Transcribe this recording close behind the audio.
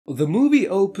The movie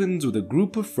opens with a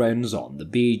group of friends on the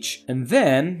beach, and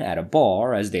then, at a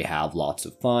bar as they have lots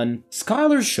of fun,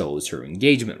 Skylar shows her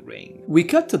engagement ring. We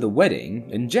cut to the wedding,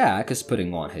 and Jack is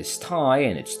putting on his tie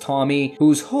and it's Tommy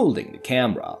who's holding the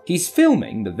camera. He's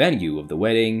filming the venue of the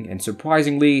wedding, and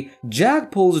surprisingly,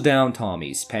 Jack pulls down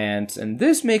Tommy's pants, and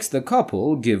this makes the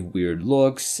couple give weird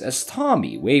looks as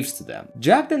Tommy waves to them.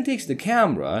 Jack then takes the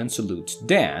camera and salutes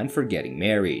Dan for getting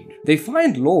married. They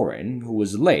find Lauren, who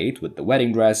was late with the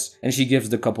wedding dress, and she gives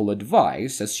the couple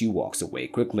advice as she walks away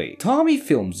quickly. Tommy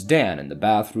films Dan in the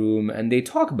bathroom, and they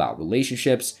talk about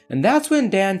relationships, and that's when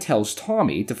Dan tells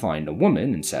Tommy to find a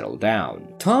woman and settle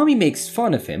down. Tommy makes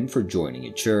fun of him for joining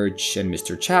a church, and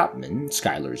Mr. Chapman,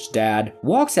 Skylar's dad,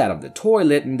 walks out of the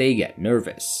toilet and they get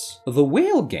nervous. The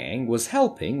Whale Gang was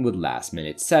helping with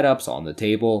last-minute setups on the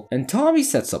table, and Tommy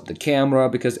sets up the camera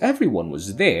because everyone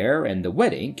was there and the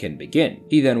wedding can begin.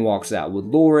 He then walks out with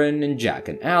Lauren and Jack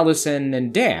and Allison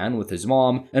and Dan with his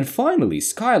mom, and finally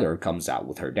Skylar comes out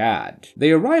with her dad.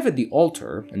 They arrive at the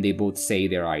altar and they both say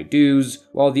their I do's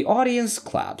while the audience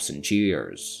claps and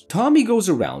cheers. Tommy goes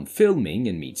around filming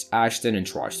and meets Ashton and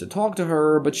tries to talk to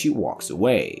her, but she walks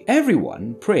away.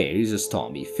 Everyone prays as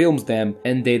Tommy films them,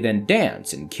 and they then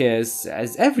dance and kiss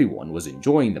as everyone was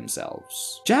enjoying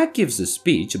themselves. Jack gives a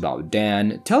speech about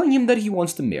Dan, telling him that he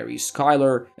wants to marry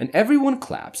Skylar, and everyone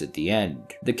claps at the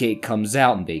end. The cake comes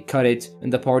out and they cut it,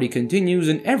 and the party continues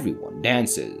and everyone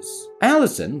dances.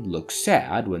 Allison looks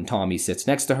sad when Tommy sits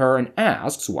next to her and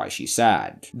asks why she's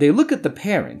sad. They look at the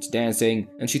parents dancing,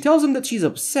 and she tells them that she's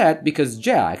upset because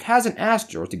Jack hasn't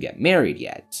asked her to get married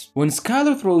yet. When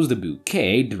Skylar throws the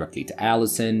bouquet directly to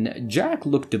Allison, Jack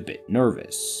looked a bit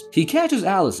nervous. He catches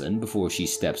Allison before she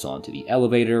steps onto the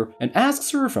elevator and asks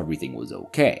her if everything was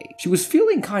okay. She was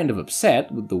feeling kind of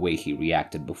upset with the way he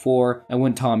reacted before, and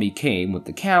when Tommy came with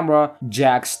the camera,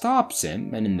 Jack stops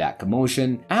him, and in that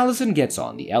commotion, Allison gets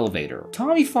on the elevator.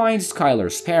 Tommy finds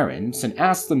Skylar's parents and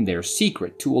asks them their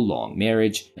secret to a long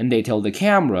marriage, and they tell the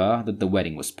camera that the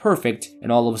wedding was perfect, and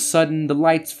all of a sudden the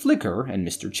lights flicker and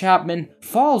Mr. Chapman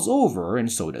falls over, and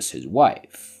so does his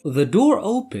wife. The door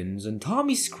opens and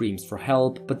Tommy screams for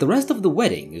help, but the rest of the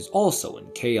wedding is also in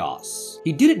chaos.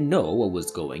 He didn't know what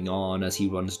was going on as he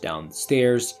runs down the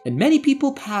stairs, and many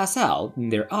people pass out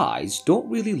and their eyes don't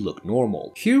really look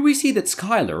normal. Here we see that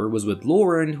Skylar was with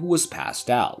Lauren, who was passed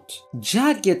out.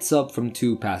 Jack gets up from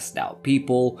two passed out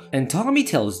people, and Tommy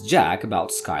tells Jack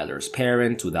about Skylar's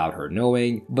parents without her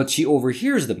knowing, but she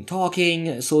overhears them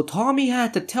talking, so Tommy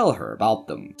had to tell her about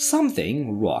them.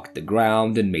 Something rocked the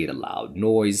ground and made a loud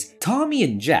noise. Tommy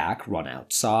and Jack run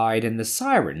outside and the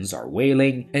sirens are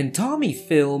wailing, and Tommy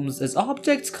films as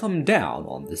objects come down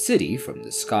on the city from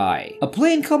the sky. A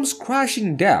plane comes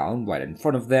crashing down right in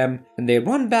front of them, and they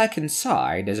run back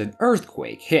inside as an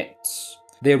earthquake hits.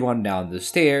 They run down the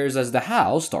stairs as the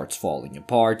house starts falling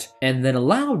apart, and then a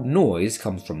loud noise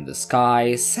comes from the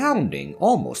sky, sounding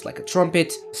almost like a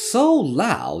trumpet, so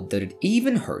loud that it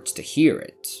even hurts to hear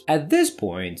it. At this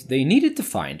point, they needed to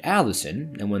find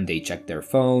Allison, and when they checked their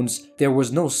phones, there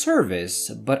was no service,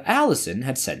 but Allison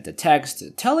had sent a text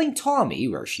telling Tommy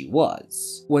where she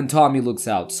was. When Tommy looks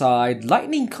outside,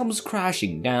 lightning comes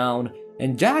crashing down,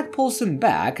 and Jack pulls him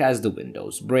back as the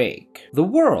windows break. The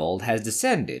world has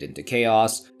descended into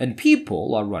chaos, and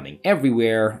people are running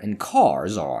everywhere, and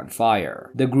cars are on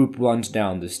fire. The group runs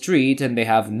down the street, and they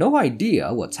have no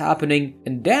idea what's happening,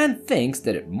 and Dan thinks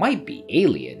that it might be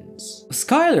aliens.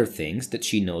 Skylar thinks that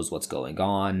she knows what's going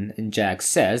on, and Jack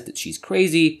says that she's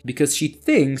crazy because she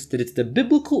thinks that it's the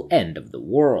biblical end of the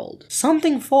world.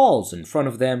 Something falls in front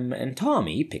of them, and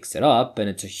Tommy picks it up, and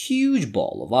it's a huge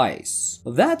ball of ice.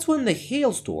 That's when the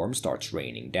hailstorm starts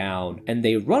raining down, and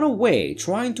they run away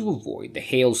trying to avoid the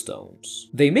hailstones.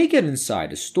 They make it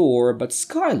inside a store, but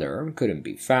Skylar couldn't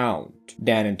be found.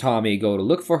 Dan and Tommy go to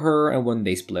look for her, and when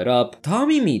they split up,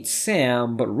 Tommy meets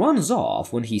Sam but runs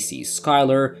off when he sees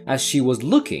Skylar, as she was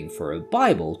looking for a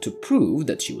Bible to prove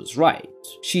that she was right.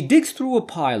 She digs through a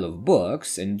pile of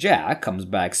books, and Jack comes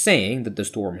back saying that the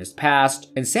storm has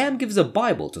passed, and Sam gives a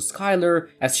Bible to Skylar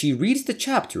as she reads the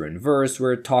chapter and verse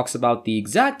where it talks about the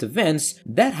exact events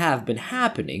that have been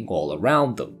happening all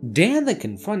around them. Dan then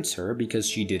confronts her because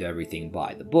she did everything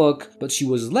by the book, but she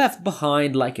was left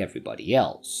behind like everybody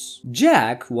else.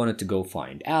 Jack wanted to go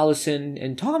find Allison,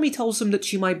 and Tommy tells him that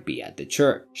she might be at the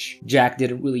church. Jack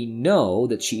didn't really know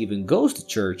that she even goes to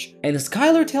church, and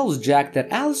Skylar tells Jack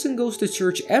that Allison goes to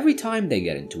church every time they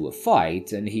get into a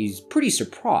fight, and he's pretty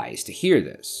surprised to hear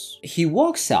this. He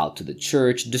walks out to the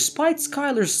church despite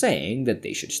Skylar saying that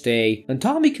they should stay, and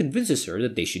Tommy convinces her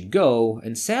that they should go,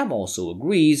 and Sam also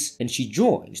agrees, and she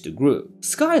joins the group.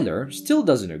 Skylar still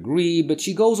doesn't agree, but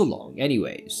she goes along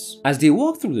anyways. As they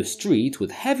walk through the street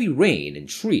with heavy rain and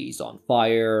trees on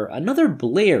fire, another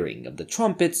blaring of the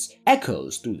trumpets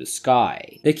echoes through the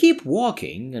sky. They keep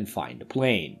walking and find a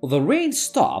plane. The rain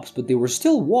stops, but they were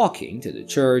still walking to the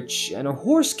church, and a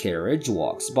horse carriage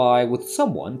walks by with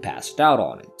someone passed out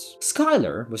on it.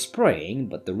 Skylar was praying,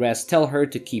 but the rest tell her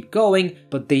to keep going,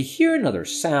 but they hear another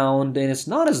sound, and it's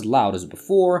not as loud as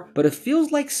before, but it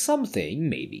feels like something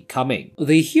may be coming.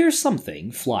 They hear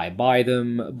something fly by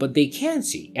them, but they can't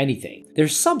see anything.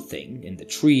 There's something in the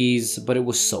trees, but it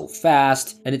was so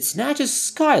fast, and it snatches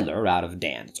Skylar out of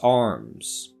Dan's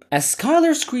arms. As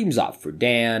Skylar screams out for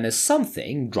Dan as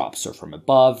something drops her from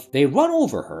above, they run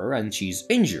over her and she's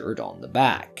injured on the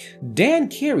back. Dan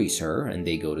carries her and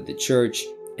they go to the church,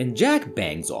 and Jack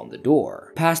bangs on the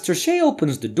door. Pastor Shay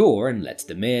opens the door and lets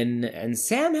them in, and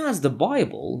Sam has the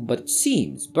Bible, but it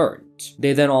seems burnt.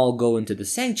 They then all go into the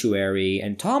sanctuary,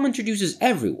 and Tom introduces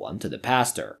everyone to the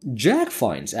pastor. Jack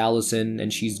finds Allison,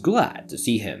 and she's glad to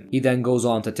see him. He then goes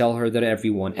on to tell her that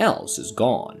everyone else is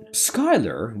gone.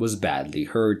 Skylar was badly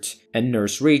hurt, and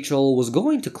Nurse Rachel was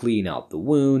going to clean out the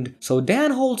wound, so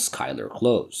Dan holds Skylar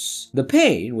close. The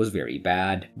pain was very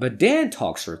bad, but Dan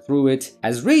talks her through it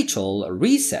as Rachel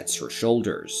resets her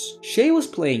shoulders. Shay was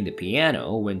playing the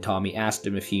piano when Tommy asked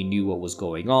him if he knew what was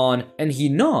going on, and he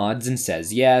nods and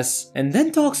says yes, and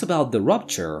then talks about the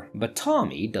rupture, but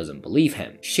Tommy doesn't believe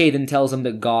him. Shay then tells him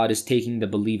that God is taking the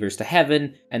believers to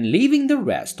heaven and leaving the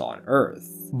rest on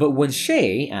earth. But when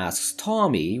Shay asks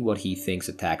Tommy what he thinks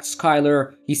attacked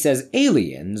Skylar, he says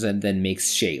aliens and then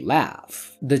makes Shay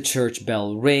laugh. The church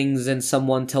bell rings and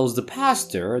someone tells the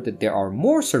pastor that there are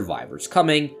more survivors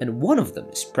coming and one of them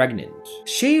is pregnant.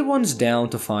 Shay runs down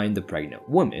to find the pregnant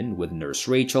woman with Nurse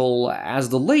Rachel as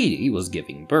the lady was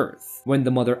giving birth. When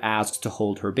the mother asks to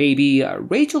hold her baby,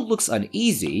 Rachel looks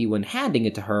uneasy when handing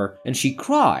it to her, and she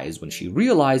cries when she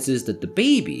realizes that the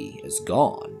baby is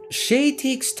gone. Shay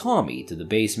takes Tommy to the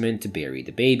basement to bury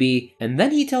the baby, and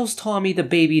then he tells Tommy the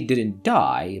baby didn't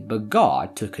die, but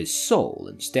God took his soul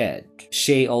instead.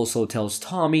 Shay also tells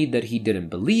Tommy that he didn't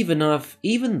believe enough,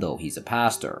 even though he's a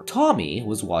pastor. Tommy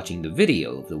was watching the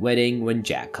video of the wedding when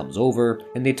Jack comes over,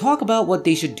 and they talk about what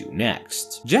they should do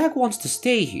next. Jack wants to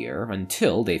stay here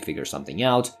until they figure something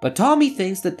out, but Tommy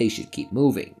thinks that they should keep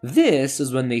moving. This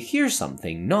is when they hear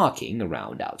something knocking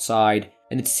around outside,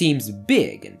 and it seems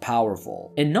big and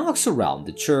powerful. It knocks around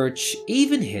the church,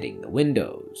 even hitting the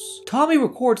windows. Tommy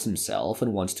records himself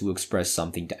and wants to express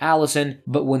something to Allison,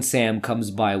 but when Sam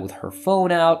comes by with her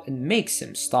phone out and makes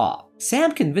him stop.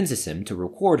 Sam convinces him to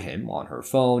record him on her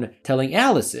phone, telling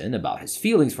Allison about his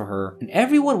feelings for her, and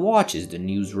everyone watches the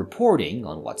news reporting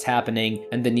on what's happening,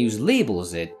 and the news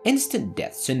labels it instant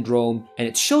death syndrome, and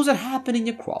it shows it happening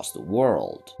across the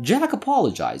world. Jack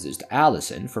apologizes to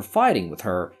Allison for fighting with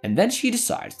her, and then she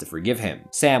decides to forgive him.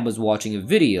 Sam was watching a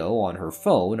video on her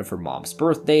phone of her mom's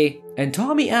birthday, and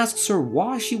Tommy asks her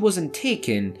why she wasn't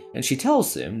taken, and she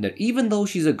tells him that even though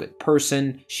she's a good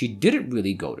person, she didn't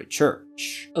really go to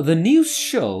church. The news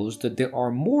shows that there are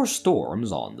more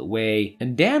storms on the way,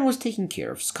 and Dan was taking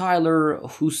care of Skylar,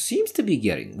 who seems to be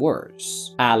getting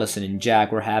worse. Allison and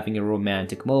Jack were having a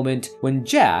romantic moment when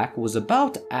Jack was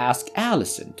about to ask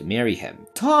Allison to marry him.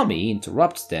 Tommy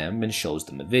interrupts them and shows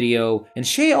them a video, and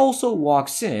Shay also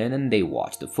walks in and they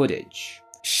watch the footage.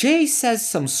 Shay says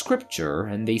some scripture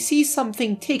and they see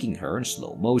something taking her in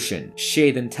slow motion. Shay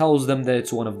then tells them that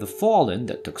it's one of the fallen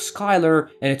that took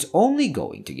Skylar and it's only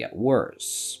going to get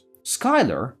worse.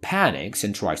 Skylar panics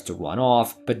and tries to run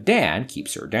off, but Dan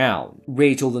keeps her down.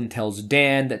 Rachel then tells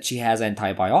Dan that she has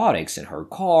antibiotics in her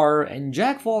car, and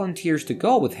Jack volunteers to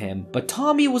go with him, but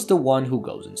Tommy was the one who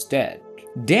goes instead.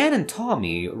 Dan and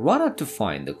Tommy run out to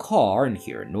find the car and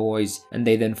hear a noise, and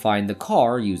they then find the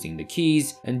car using the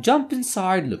keys and jump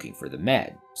inside looking for the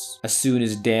meds. As soon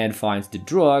as Dan finds the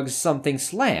drugs, something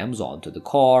slams onto the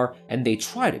car and they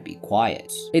try to be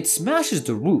quiet. It smashes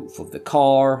the roof of the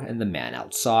car and the man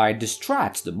outside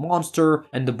distracts the monster,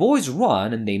 and the boys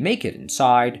run and they make it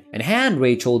inside and hand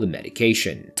Rachel the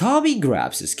medication. Tommy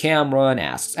grabs his camera and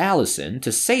asks Allison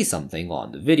to say something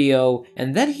on the video,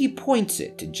 and then he points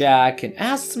it to Jack and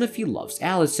asks him if he loves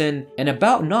Allison and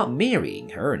about not marrying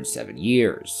her in 7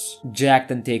 years. Jack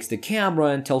then takes the camera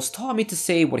and tells Tommy to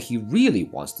say what he really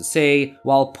wants wants to say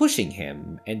while pushing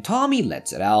him, and Tommy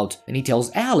lets it out, and he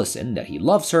tells Allison that he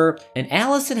loves her, and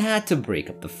Allison had to break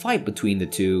up the fight between the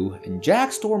two, and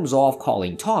Jack storms off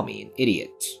calling Tommy an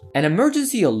idiot. An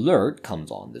emergency alert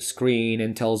comes on the screen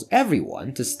and tells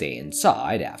everyone to stay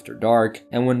inside after dark,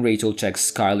 and when Rachel checks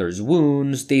Skylar's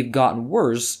wounds, they've gotten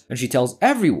worse, and she tells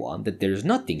everyone that there's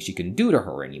nothing she can do to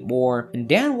her anymore, and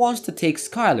Dan wants to take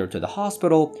Skylar to the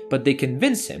hospital, but they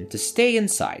convince him to stay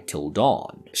inside till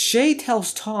dawn. Shay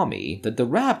tells Tommy that the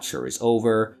rapture is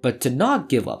over, but to not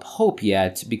give up hope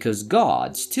yet because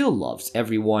God still loves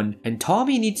everyone, and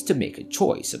Tommy needs to make a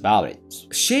choice about it.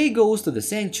 Shay goes to the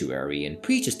sanctuary and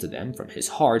preaches to them from his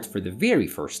heart for the very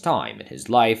first time in his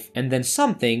life, and then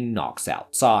something knocks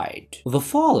outside. The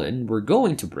Fallen were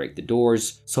going to break the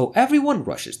doors, so everyone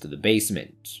rushes to the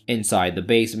basement. Inside the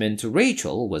basement,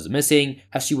 Rachel was missing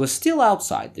as she was still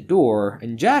outside the door,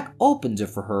 and Jack opens it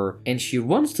for her, and she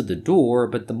runs to the door,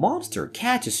 but the monster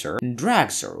catches her and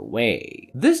drags her away.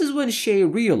 This is when Shay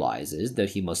realizes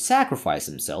that he must sacrifice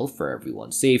himself for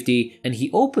everyone's safety, and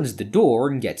he opens the door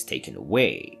and gets taken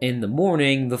away. In the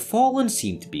morning, the Fallen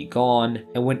seem to be gone,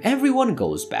 and when everyone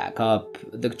goes back up,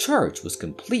 the church was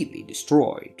completely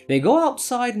destroyed. They go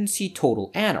outside and see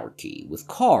total anarchy, with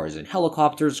cars and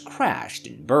helicopters crashed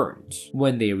and burned.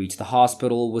 When they reach the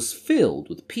hospital, it was filled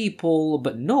with people,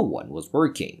 but no one was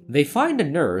working. They find a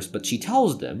nurse, but she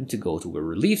tells them to go to a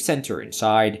relief center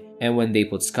inside, and when they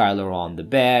put Skylar on the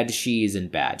bed, she is in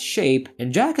bad shape,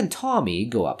 and Jack and Tommy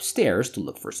go upstairs to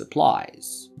look for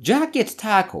supplies. Jack gets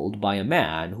tackled by a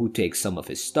man who takes some of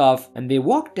his stuff, and they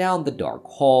walk down the dark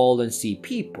hall and see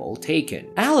people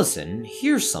taken. Allison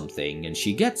hears something and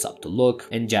she gets up to look,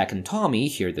 and Jack and Tommy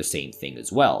hear the same thing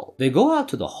as well. They go out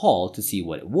to the hall to see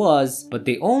what it was, but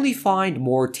they only find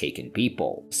more taken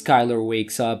people. Skylar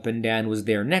wakes up and Dan was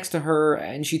there next to her,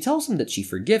 and she tells him that she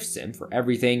forgives him for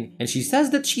everything, and she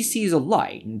says that she sees a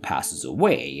light and passes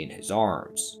away in his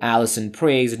arms. Allison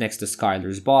prays next to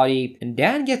Skylar's body, and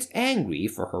Dan gets angry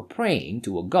for her praying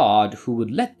to a god who would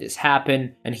let this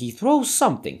happen, and he throws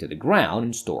something to the ground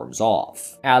and storms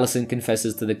off. Allison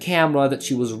confesses to the camera that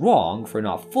she was wrong for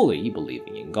not fully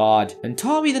believing in God, and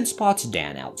Tommy then spots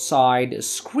Dan outside,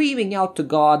 screaming out to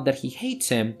God that he hates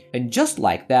him, and just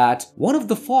like that, one of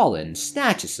the Fallen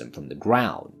snatches him from the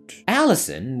ground.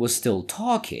 Allison was still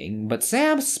talking, but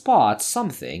Sam spots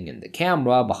something in the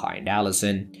camera behind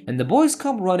Allison, and the boys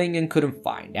come running and couldn't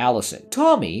find Allison.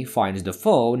 Tommy finds the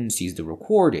phone and sees the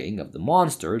recording of the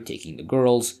monster taking the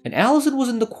girls, and Allison was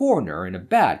in the corner in a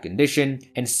bad condition,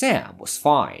 and Sam was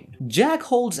fine. Jack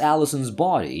holds Allison's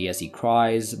body as he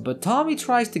cries, but Tommy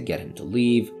tries to get him to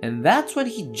leave, and that's when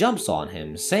he jumps on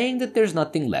him, saying that there's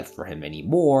nothing left for him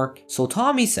anymore, so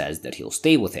Tommy says that he'll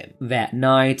stay with him. That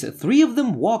night, three of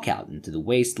them walk out into the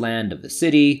wasteland of the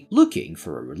city, looking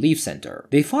for a relief center.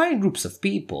 They find groups of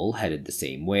people headed the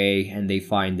same way, and they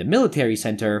find the military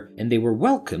center, and they were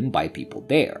welcomed by people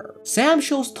there. Sam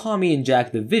shows Tommy and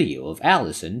Jack the video of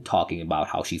Allison talking about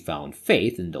how she found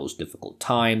faith in those difficult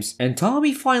times, and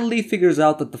Tommy finally figures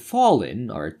out that the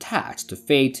Fallen are attached to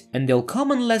fate, and they'll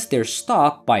come unless they're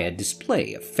stopped by a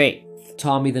display of faith.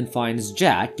 Tommy then finds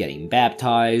Jack getting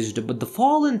baptized, but the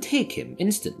Fallen take him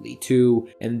instantly too,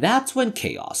 and that's when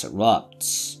chaos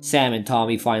erupts. Sam and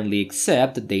Tommy finally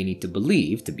accept that they need to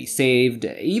believe to be saved,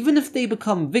 even if they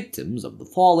become victims of the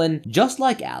Fallen, just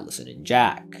like Allison and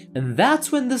Jack. And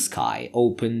that's when the sky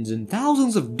opens and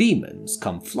thousands of demons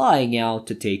come flying out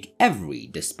to take every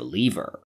disbeliever.